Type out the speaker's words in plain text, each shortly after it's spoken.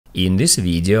In this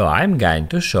video, I'm going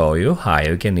to show you how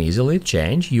you can easily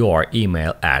change your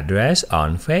email address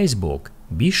on Facebook.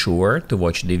 Be sure to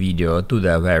watch the video to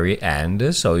the very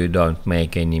end so you don't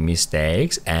make any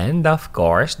mistakes, and of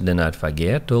course do not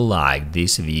forget to like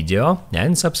this video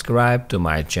and subscribe to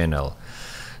my channel.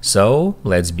 So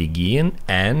let's begin,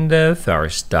 and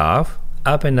first off,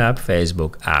 open up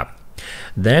Facebook app.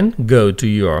 Then go to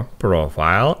your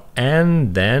profile,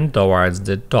 and then towards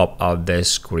the top of the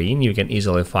screen you can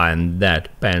easily find that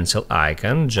pencil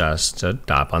icon. Just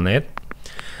tap on it.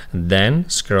 Then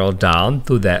scroll down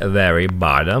to the very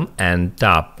bottom and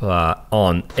tap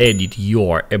on Edit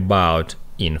Your About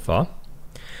info.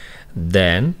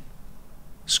 Then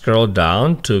scroll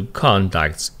down to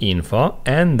Contacts info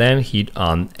and then hit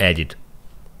on Edit.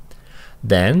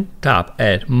 Then tap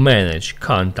at Manage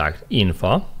Contact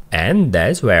info. And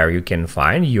that's where you can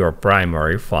find your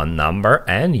primary phone number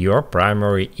and your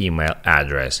primary email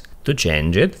address. To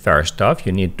change it, first off,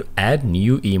 you need to add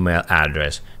new email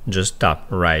address. Just tap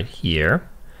right here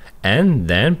and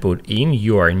then put in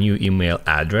your new email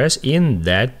address in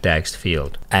that text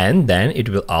field. And then it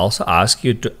will also ask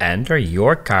you to enter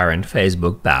your current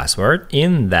Facebook password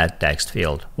in that text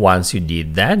field. Once you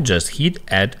did that, just hit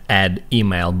Add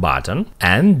Email button,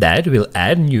 and that will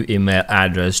add new email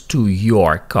address to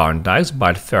your contacts.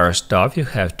 But first off, you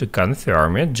have to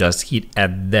confirm it. Just hit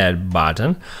that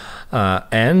button.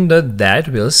 And that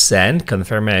will send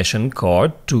confirmation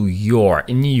code to your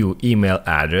new email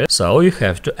address, so you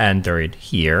have to enter it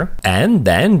here and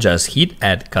then just hit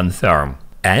Add Confirm.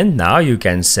 And now you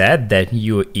can set that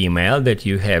new email that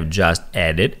you have just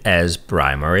added as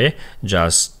primary.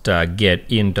 Just get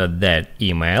into that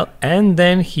email and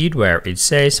then hit where it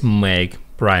says Make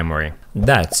Primary.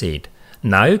 That's it.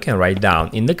 Now you can write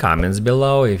down in the comments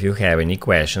below if you have any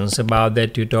questions about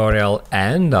that tutorial,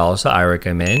 and also I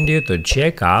recommend you to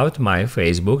check out my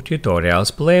Facebook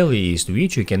tutorials playlist,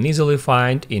 which you can easily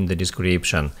find in the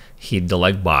description. Hit the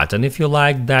like button if you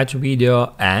liked that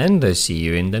video, and see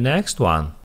you in the next one.